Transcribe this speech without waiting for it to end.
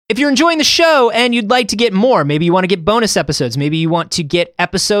If you're enjoying the show and you'd like to get more, maybe you want to get bonus episodes, maybe you want to get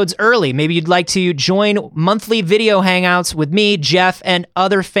episodes early, maybe you'd like to join monthly video hangouts with me, Jeff, and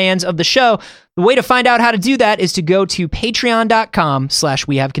other fans of the show, the way to find out how to do that is to go to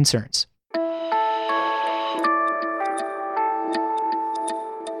patreon.com/wehaveconcerns.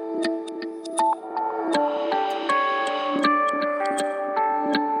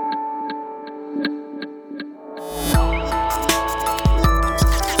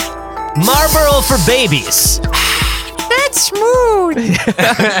 Marlboro for babies. That's smooth.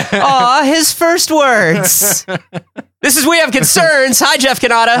 Aw, his first words. This is We Have Concerns. Hi, Jeff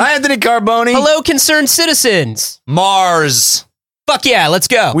Cannata. Hi, Anthony Carboni. Hello, concerned citizens. Mars. Fuck yeah, let's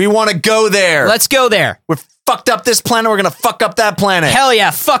go. We want to go there. Let's go there. We're fucked up this planet. We're going to fuck up that planet. Hell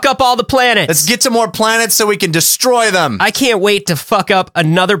yeah, fuck up all the planets. Let's get to more planets so we can destroy them. I can't wait to fuck up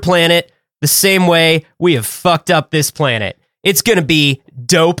another planet the same way we have fucked up this planet. It's going to be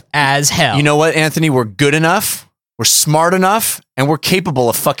dope as hell. You know what, Anthony? We're good enough, we're smart enough, and we're capable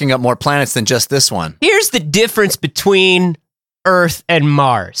of fucking up more planets than just this one. Here's the difference between Earth and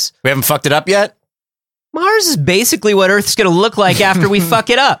Mars. We haven't fucked it up yet? Mars is basically what Earth's going to look like after we fuck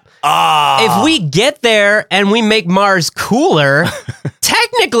it up. If we get there and we make Mars cooler,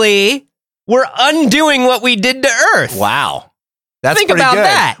 technically, we're undoing what we did to Earth. Wow. That's Think pretty about good.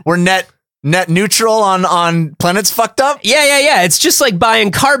 that. We're net neutral on planets fucked up? Yeah. It's just like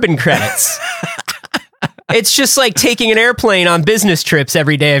buying carbon credits. It's just like taking an airplane on business trips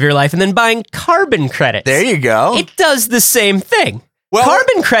every day of your life and then buying carbon credits. There you go. It does the same thing. Well,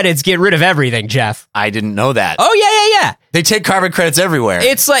 carbon credits get rid of everything, Jeff. I didn't know that. Oh, yeah. They take carbon credits everywhere.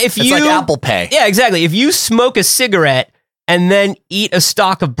 It's like it's like Apple Pay. Yeah, exactly. If you smoke a cigarette and then eat a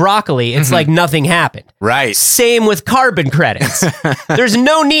stalk of broccoli, it's like nothing happened. Right. Same with carbon credits. There's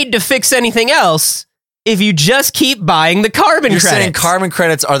no need to fix anything else if you just keep buying the carbon You're credits. saying carbon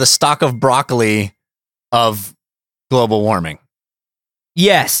credits are the stalk of broccoli of global warming.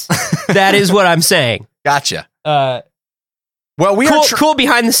 Yes, that is what I'm saying. Gotcha. Well, we cool, are cool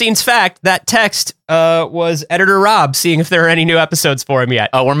behind the scenes fact. That text was Editor Rob seeing if there are any new episodes for him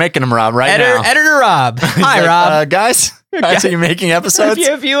yet. Oh, we're making them, Rob, right now. Editor Rob. Hi, like, Rob. Guys, are you making episodes?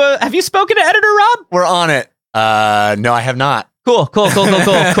 Have you spoken to Editor Rob? We're on it. No, I have not. Cool.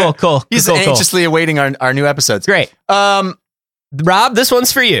 He's anxiously awaiting our new episodes. Great. Rob, this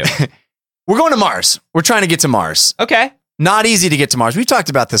one's for you. We're going to Mars. We're trying to get to Mars. Okay. Not easy to get to Mars. We've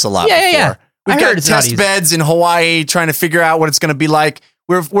talked about this a lot before. Yeah. We've I got heard it's not test easy. beds in Hawaii trying to figure out what it's going to be like.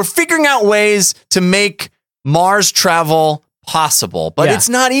 We're figuring out ways to make Mars travel possible, but it's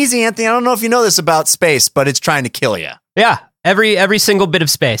not easy, Anthony. I don't know if you know this about space, but it's trying to kill you. Yeah, every single bit of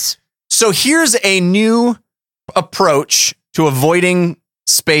space. So here's a new approach to avoiding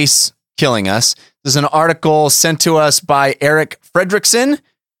space killing us. There's an article sent to us by Eric Fredrickson.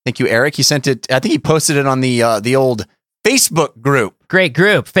 Thank you, Eric. He sent it. I think he posted it on the old Facebook group. Great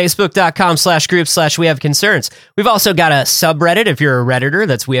group. Facebook.com/group/wehaveconcerns. We've also got a subreddit if you're a Redditor.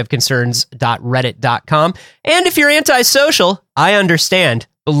 That's wehaveconcerns.reddit.com. And if you're antisocial, I understand.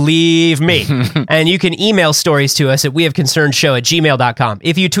 Believe me. And you can email stories to us at wehaveconcernshow@gmail.com.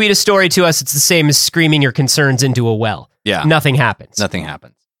 If you tweet a story to us, it's the same as screaming your concerns into a well. Yeah. Nothing happens. Nothing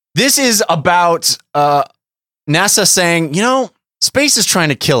happens. This is about NASA saying, space is trying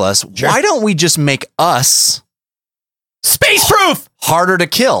to kill us. Sure. Why don't we just make us Space-proof! harder to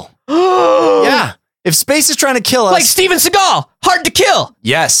kill? Yeah. If space is trying to kill us. Like Steven Seagal. Hard to kill.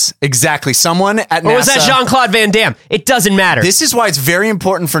 Yes, exactly. Someone at NASA. Or was that Jean-Claude Van Damme? It doesn't matter. This is why it's very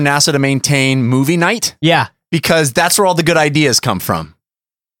important for NASA to maintain movie night. Yeah. Because that's where all the good ideas come from.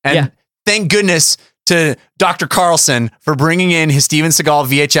 And thank goodness to Dr. Carlson for bringing in his Steven Seagal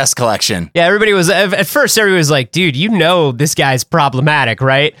VHS collection. Yeah, everybody was like, dude, this guy's problematic,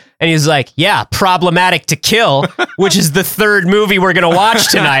 right? And he's like, yeah, problematic to kill, which is the third movie we're going to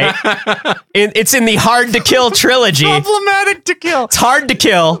watch tonight. It's in the Hard to Kill trilogy. Problematic to kill. It's hard to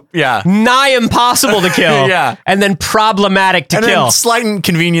kill. Yeah. Nigh impossible to kill. Yeah. And then problematic to and kill. Then slight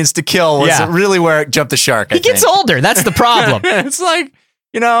inconvenience to kill was really where it jumped the shark. He gets older. That's the problem. It's like,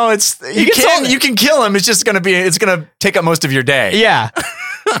 you can kill him. It's just going to take up most of your day. Yeah.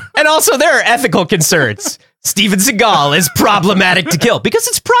 And also there are ethical concerns. Steven Seagal is problematic to kill because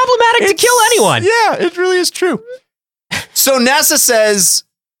it's problematic to kill anyone. Yeah, it really is true. So NASA says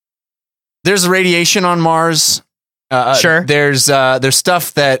there's radiation on Mars. Sure. There's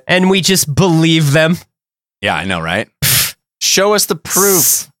stuff that... And we just believe them. Yeah, I know, right? Show us the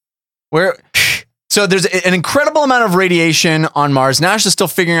proof. So there's an incredible amount of radiation on Mars. NASA's still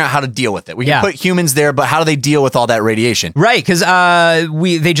figuring out how to deal with it. We can put humans there, but how do they deal with all that radiation? Right, because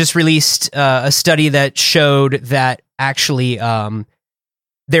they just released a study that showed that actually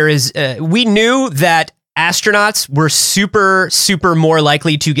there is, we knew that astronauts were super, super more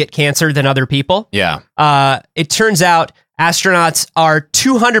likely to get cancer than other people. Yeah. It turns out astronauts are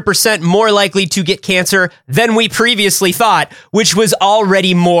 200% more likely to get cancer than we previously thought, which was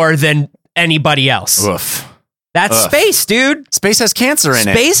already more than anybody else. Oof. That's space, dude. Space has cancer in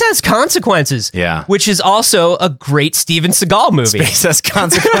it. Space has consequences. Yeah. Which is also a great Steven Seagal movie. Space has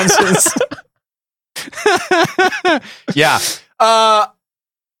consequences. Yeah.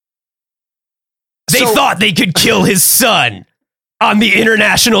 They thought they could kill his son on the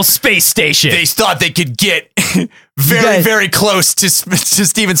International Space Station. They thought they could get very close to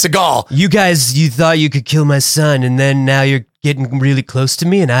Steven Seagal. You thought you could kill my son, and then now you're getting really close to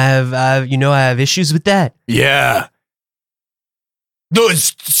me, and I have issues with that. Yeah. No,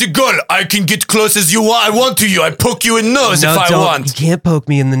 Seagal, I can get close as you want. I want to you. I poke you in the nose if I want. You can't poke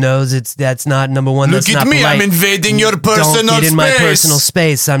me in the nose. That's not number one. Look at me. Polite. I'm invading your personal space. Don't get in my personal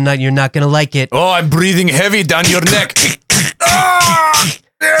space. You're not gonna like it. Oh, I'm breathing heavy down your neck.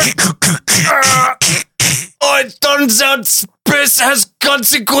 Oh, it turns out space has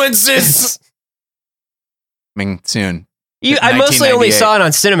consequences. Coming soon. I mostly only saw it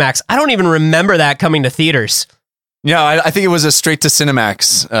on Cinemax. I don't even remember that coming to theaters. Yeah, I think it was a straight to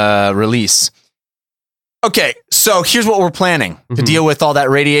Cinemax release. Okay, so here's what we're planning to deal with all that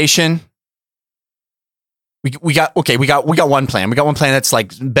radiation. We got one plan. We got one plan that's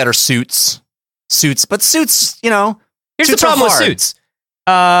like better suits, but suits, Here's suits the problem with hard. suits.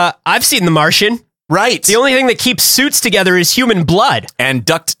 I've seen The Martian. Right. The only thing that keeps suits together is human blood. And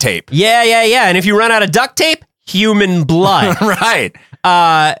duct tape. Yeah. And if you run out of duct tape, human blood. Right.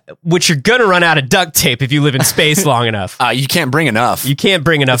 Which you're gonna run out of duct tape if you live in space long enough. You can't bring enough. You can't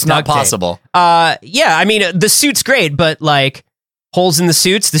bring enough It's not duct tape. possible. Yeah, I mean, the suit's great, but like holes in the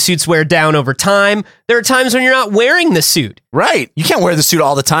suits wear down over time. There are times when you're not wearing the suit. Right. You can't wear the suit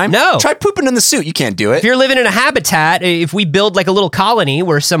all the time. No. Try pooping in the suit. You can't do If it. you're living in a habitat, if we build like a little colony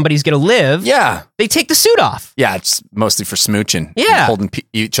where somebody's gonna live, Yeah. they take the suit off. Yeah, it's mostly for smooching. Yeah. And holding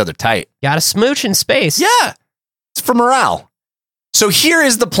each other tight. Gotta smooch in space. Yeah. It's for morale. So here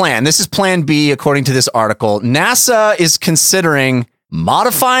is the plan. This is plan B, according to this article. NASA is considering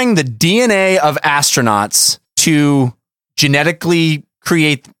modifying the DNA of astronauts to genetically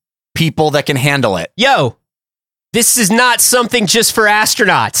create people that can handle it. Yo, this is not something just for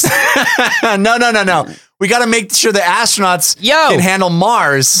astronauts. No. We got to make sure the astronauts Yo. can handle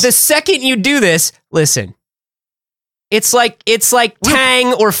Mars. The second you do this, listen. It's like Tang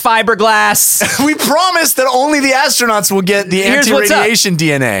or fiberglass We promised that only the astronauts will get the Here's what's anti-radiation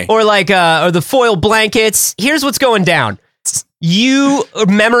DNA. or or the foil blankets. Here's what's going down. You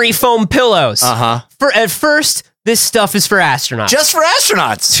memory foam pillows. At first, this stuff is for astronauts. Just for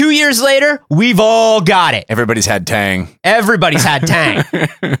astronauts. 2 years later, we've all got it. Everybody's had Tang. Everybody's had Tang.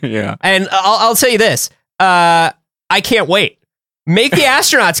 Yeah. And I'll tell you this. I can't wait. Make the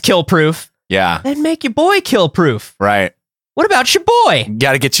astronauts kill proof. Yeah. Then make your boy kill proof. Right. What about your boy? You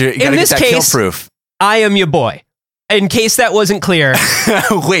gotta get In that this kill case- proof. I am your boy. In case that wasn't clear,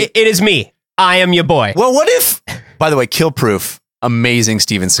 Wait. it is me. I am your boy. Well, what if? By the way, Kill Proof, amazing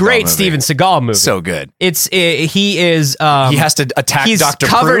Steven Seagal Great movie. Steven Seagal movie. So good. He is. He has to attack He's Dr.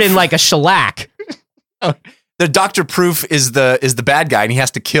 covered Proof. in like a shellac. The Dr. Proof is the bad guy, and he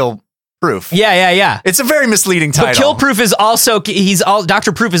has to kill Proof. Yeah. It's a very misleading title. But Kill Proof is also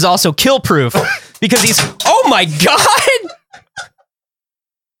Dr. Proof is also kill proof because he's. Oh my god.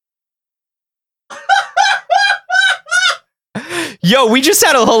 Yo, we just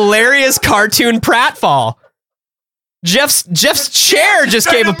had a hilarious cartoon pratfall. Jeff's chair just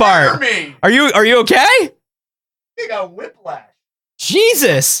came apart. Me. Are you okay? They got whiplash.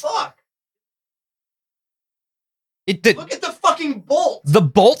 Jesus. Fuck. The Look at the fucking bolt.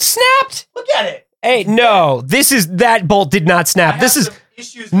 bolt snapped? Look at it. Hey, no. That bolt did not snap. This is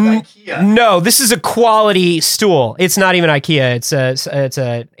issues with IKEA. no, this is a quality stool. It's not even IKEA. It's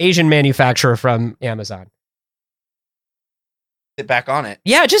a Asian manufacturer from Amazon. Sit back on it.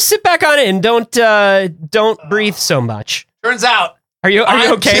 Yeah, just sit back on it and don't breathe so much. Turns out. Are you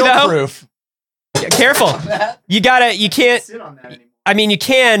okay though? Proof. Yeah, careful. You can't. Sit on that anymore. I mean, you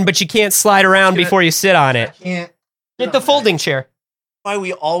can, but you can't slide around before you sit on it. Can't. Get the folding chair. Why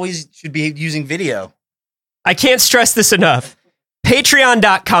we always should be using video. I can't stress this enough.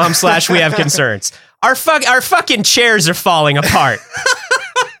 Patreon.com/we have concerns. Our fucking chairs are falling apart.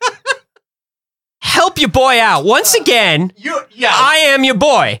 Help your boy out. Once again, I am your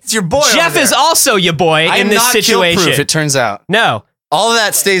boy. It's your boy. Jeff is also your boy in this situation. Kill-proof, it turns out. No, All of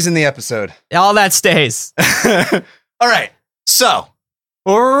that stays in the episode. all that stays. All right. So,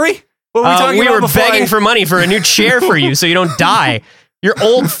 what were we? What were we talking We about were before begging for money for a new chair for you so you don't die. Your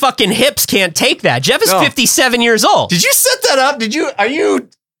old fucking hips can't take that. Jeff is No. 57 years old. Did you set that up? Are you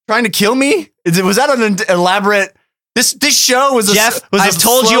trying to kill me? Was that an elaborate? This show was Jeff, I've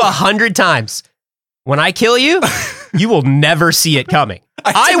told you 100 times. When I kill you, you will never see it coming.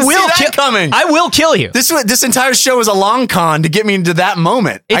 I will kill coming. I will kill you. This entire show was a long con to get me into that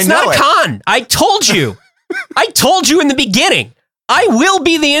moment. It's I know not a con. I told you. I told you in the beginning. I will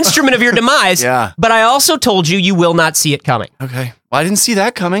be the instrument of your demise. Yeah. But I also told you you will not see it coming. Okay. Well, I didn't see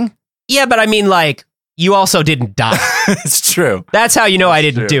that coming. Yeah, but I mean, like, you also didn't die. It's true. That's how you know I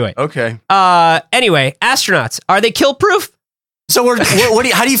didn't do it. Okay. Anyway, astronauts, are they kill proof? So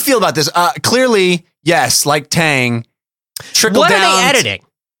how do you feel about this? Clearly, yes, like Tang. Trickle What down. are they editing?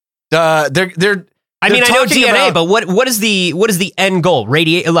 They're I mean, I know talking DNA, about- but what is the end goal?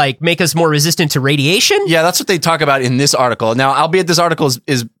 Make us more resistant to radiation? Yeah, that's what they talk about in this article. Now, albeit this article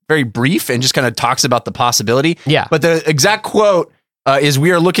is very brief and just kind of talks about the possibility. Yeah. But the exact quote is,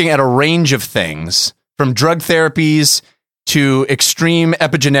 "We are looking at a range of things, from drug therapies to extreme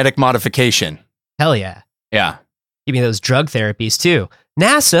epigenetic modification." Hell yeah. Yeah. Give me those drug therapies too.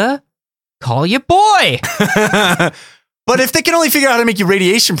 NASA, call your boy. But if they can only figure out how to make you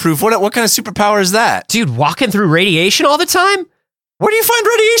radiation proof, what kind of superpower is that? Dude, walking through radiation all the time? Where do you find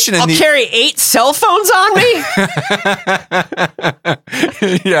radiation in I'll carry 8 cell phones on me?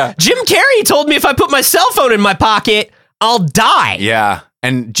 Yeah. Jim Carrey told me if I put my cell phone in my pocket, I'll die. Yeah.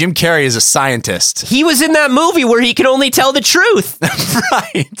 And Jim Carrey is a scientist. He was in that movie where he can only tell the truth.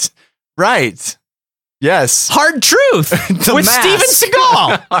 Right. Yes. Hard Truth The with Mask. Steven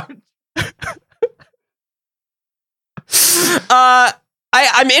Seagal.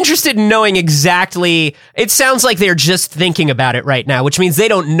 I'm interested in knowing exactly. It sounds like they're just thinking about it right now, which means they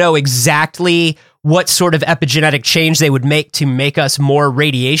don't know exactly what sort of epigenetic change they would make to make us more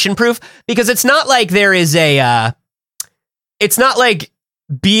radiation proof, because it's not like there is a it's not like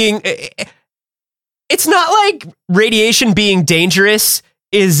radiation being dangerous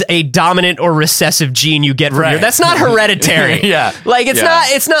is a dominant or recessive gene you get from Right. your. That's not hereditary. Yeah. Like it's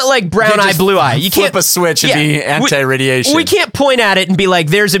not like brown eye, just blue eye. You flip can't a switch and be anti-radiation. We can't point at it and be like,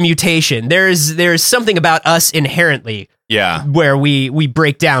 there's a mutation. There's something about us inherently where we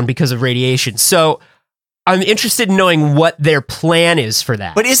break down because of radiation. So I'm interested in knowing what their plan is for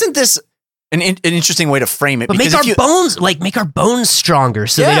that. But isn't this an interesting way to frame it? But Because make our bones stronger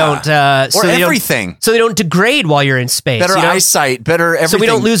so they Yeah. don't or everything. so they don't degrade while you're in space. Better you know? eyesight, better everything. So we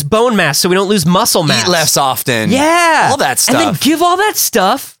don't lose bone mass, so we don't lose muscle mass. Eat less often. Yeah. All that stuff. And then give all that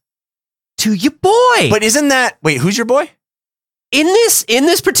stuff to your boy. But isn't that... Wait, who's your boy? in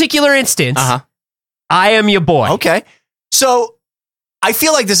this particular instance, I am your boy. Okay. So I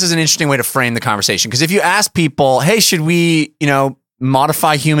feel like this is an interesting way to frame the conversation, because if you ask people, hey, should we,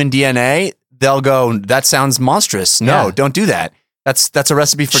 modify human DNA? They'll go, that sounds monstrous. No, Yeah. don't do that. That's a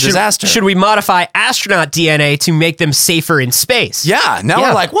recipe for disaster. Should we modify astronaut DNA to make them safer in space? Yeah. Now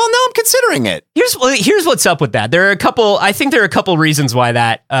we're like, well, no, I'm considering it. Here's what's up with that. I think there are a couple reasons why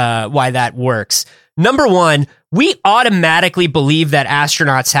that works. Number one, we automatically believe that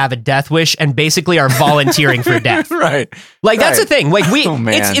astronauts have a death wish and basically are volunteering for death. Right. Like that's the thing. Like Oh,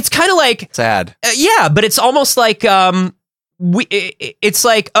 man. it's kind of like Sad. yeah, but it's almost like it's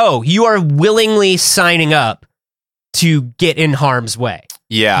like, oh, you are willingly signing up to get in harm's way.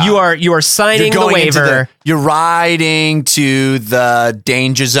 Yeah. You are signing the waiver. You're riding to the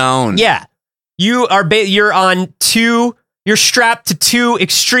danger zone. Yeah. You're strapped to 2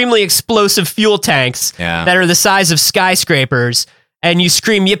 extremely explosive fuel tanks that are the size of skyscrapers, and you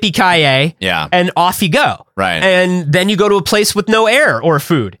scream yippee-ki-yay, and off you go. Right. And then you go to a place with no air or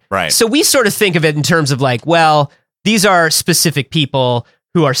food. Right. So we sort of think of it in terms of like, well, these are specific people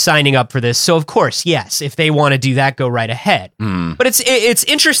who are signing up for this. So of course, yes, if they want to do that, go right ahead. But it's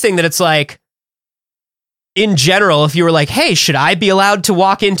interesting that it's like, in general, if you were like, hey, should I be allowed to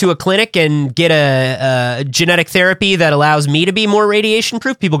walk into a clinic and get a genetic therapy that allows me to be more radiation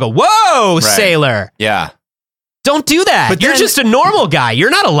proof? People go, whoa, sailor. Yeah. Don't do that. But You're then- just a normal guy. You're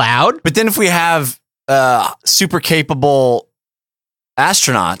not allowed. But then if we have super capable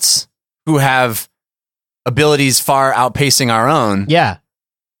astronauts who have abilities far outpacing our own. Yeah.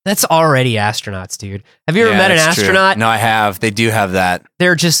 That's already astronauts, dude. Have you ever met an that's true. astronaut? No, I have. They do have that. They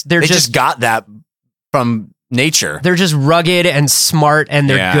They just got that from nature. They're just rugged and smart, and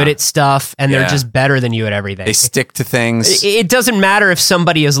they're good at stuff, and they're Yeah. just better than you at everything. They stick to things. It doesn't matter if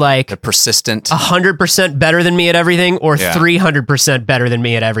somebody is like They're persistent. 100% better than me at everything or Yeah. 300% better than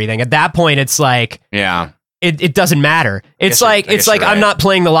me at everything. At that point, it's like, Yeah. it doesn't matter. It's I guess like you're I'm right. not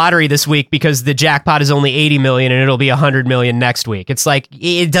playing the lottery this week because the jackpot is only 80 million and it'll be 100 million next week. It's like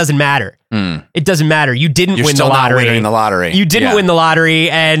it doesn't matter. It doesn't matter. You didn't You're win still the lottery. not winning the lottery. You didn't Yeah. win the lottery,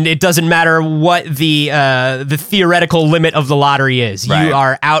 and it doesn't matter what the theoretical limit of the lottery is. Right. You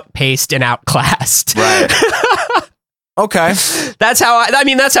are outpaced and outclassed. Right. Okay. That's how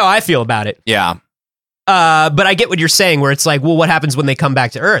I feel about it. Yeah. But I get what you're saying, where it's like, well, what happens when they come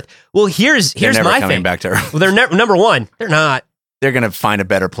back to Earth? Well, here's They're never my coming thing. back to Earth. Well, they're number one. They're not. They're going to find a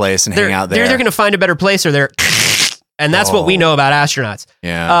better place and hang out there. They're going to find a better place, or they're, and that's what we know about astronauts.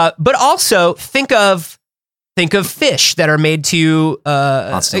 Yeah. But also think of fish that are made to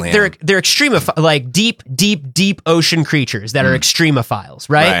Constantly, they're like deep ocean creatures that are extremophiles,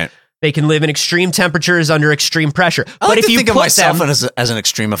 right? They can live in extreme temperatures under extreme pressure. I like but if to you think of put myself them, as an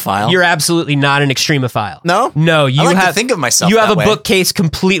extremophile. you're absolutely not an extremophile. No? No, you I like have to think of myself You have that a way. bookcase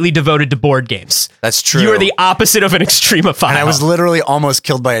completely devoted to board games. That's true. You are the opposite of an extremophile. And I was literally almost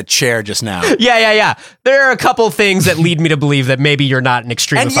killed by a chair just now. Yeah. There are a couple things that lead me to believe that maybe you're not an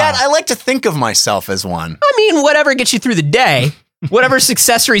extremophile. And yet I like to think of myself as one. I mean, whatever gets you through the day, whatever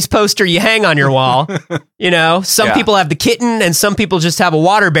accessories poster you hang on your wall, some Yeah. people have the kitten and some people just have a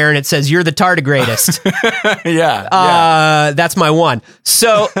water bear and it says, "You're the tardigradest." Yeah. That's my one.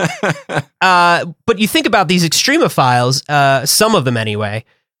 So, but you think about these extremophiles, some of them anyway,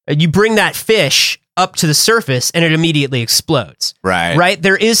 you bring that fish up to the surface and it immediately explodes. Right. Right?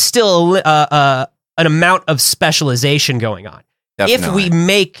 There is still an amount of specialization going on. Definitely. If we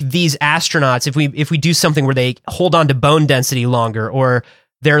make these astronauts, if we do something where they hold on to bone density longer, or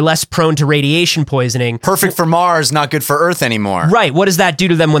they're less prone to radiation poisoning, Perfect for Mars, not good for Earth anymore. right? What does that do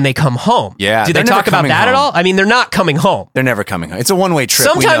to them when they come home? Yeah, do they they're never talk about coming that at home. all? I mean, they're not coming home. They're never coming home. It's a one-way trip.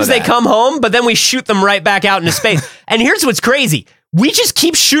 We know Sometimes they that. come home, but then we shoot them right back out into space. And here's what's crazy: we just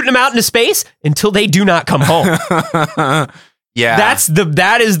keep shooting them out into space until they do not come home. Yeah.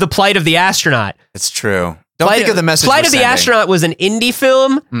 That is the plight of the astronaut. It's true. Don't think of the message Flight we're of the sending. Astronaut was an indie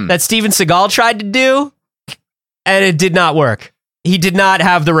film that Steven Seagal tried to do, and it did not work. He did not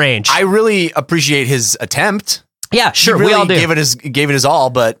have the range. I really appreciate his attempt. Yeah, sure, He really we all do. gave it his all,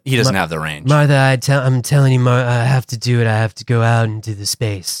 but he doesn't have the range. Martha, I'm telling you, I have to do it. I have to go out into the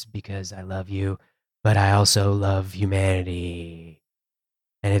space because I love you, but I also love humanity.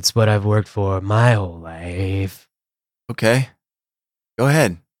 And it's what I've worked for my whole life. Okay. Go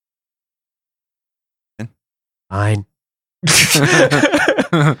ahead. Fine.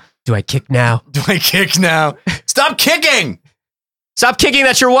 Do I kick now? Do I kick now? Stop kicking! Stop kicking.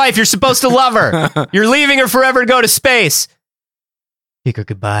 That's your wife. You're supposed to love her. You're leaving her forever to go to space. Kick her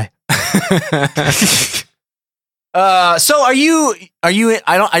goodbye. So are you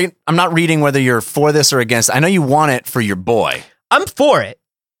I'm not reading whether you're for this or against. I know you want it for your boy. I'm for it.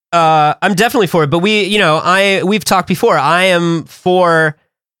 I'm definitely for it. But we've talked before. I am for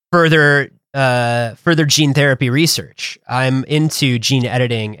further gene therapy research. I'm into gene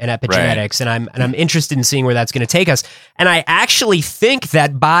editing and epigenetics, and I'm interested in seeing where that's going to take us. And I actually think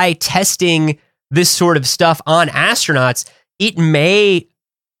that by testing this sort of stuff on astronauts, it may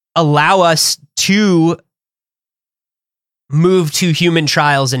allow us to move to human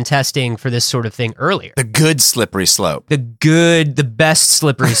trials and testing for this sort of thing earlier. The good slippery slope. The best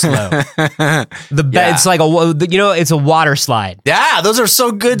slippery slope. Yeah. It's like it's a water slide. Yeah, those are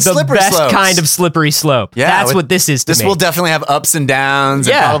so good The slippery best slopes. kind of slippery slope. Yeah, That's what this is to This me. will definitely have ups and downs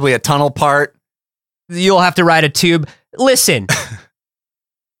and Yeah. probably a tunnel part. You'll have to ride a tube. Listen,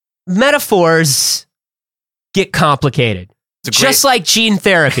 metaphors get complicated. It's a great- Just like gene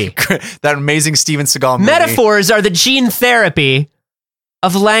therapy. that amazing Steven Seagal movie. Metaphors are the gene therapy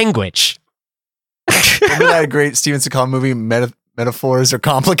of language. Remember that great Steven Seagal movie, Metaphors Are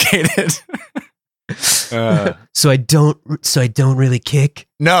Complicated? So I don't really kick.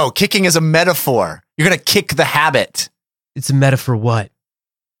 No, kicking is a metaphor. You're going to kick the habit. It's a metaphor what?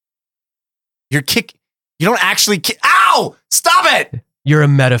 You don't actually kick. Ow! Stop it! You're a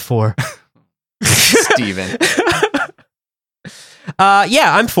metaphor. Steven.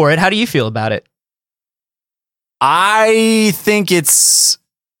 Yeah, I'm for it. How do you feel about it? I think it's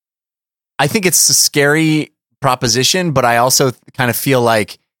a scary proposition, but I also kind of feel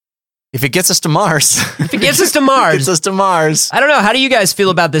like if it gets us to Mars, If it gets us to Mars. gets us to Mars. I don't know. How do you guys feel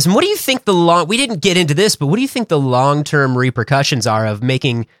about this? And what do you think we didn't get into this, but what do you think the long-term repercussions are of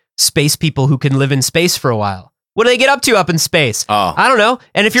making space people who can live in space for a while? What do they get up to up in space? Oh. I don't know.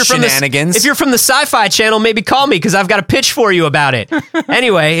 And if you're Shenanigans. if you're from the Sci-Fi Channel, maybe call me because I've got a pitch for you about it.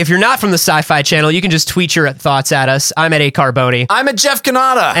 Anyway, if you're not from the Sci-Fi Channel, you can just tweet your thoughts at us. I'm at A Carboni, I'm a Jeff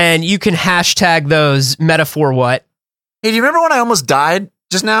Kanata. and you can hashtag those metaphor what? Hey, do you remember when I almost died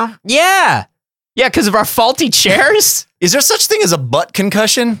just now? Yeah. Yeah, because of our faulty chairs. Is there such thing as a butt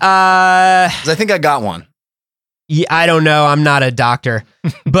concussion? 'Cause I think I got one. Yeah, I don't know. I'm not a doctor,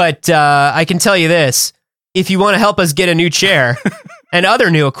 but I can tell you this: if you want to help us get a new chair and other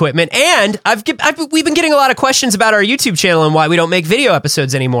new equipment, and we've been getting a lot of questions about our YouTube channel and why we don't make video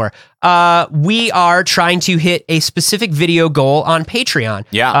episodes anymore. We are trying to hit a specific video goal on Patreon.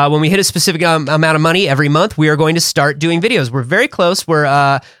 Yeah. When we hit a specific amount of money every month, we are going to start doing videos. We're very close.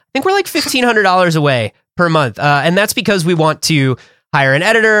 I think we're like $1,500 away per month, and that's because we want to hire an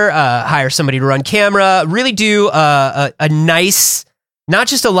editor, hire somebody to run camera, really do a nice, not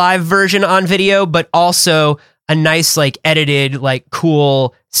just a live version on video, but also a nice, like, edited, like,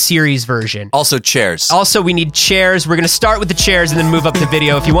 cool series version. Also chairs. Also, we need chairs. We're going to start with the chairs and then move up to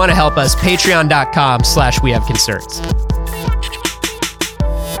video. If you want to help us, patreon.com/wehaveconcerns.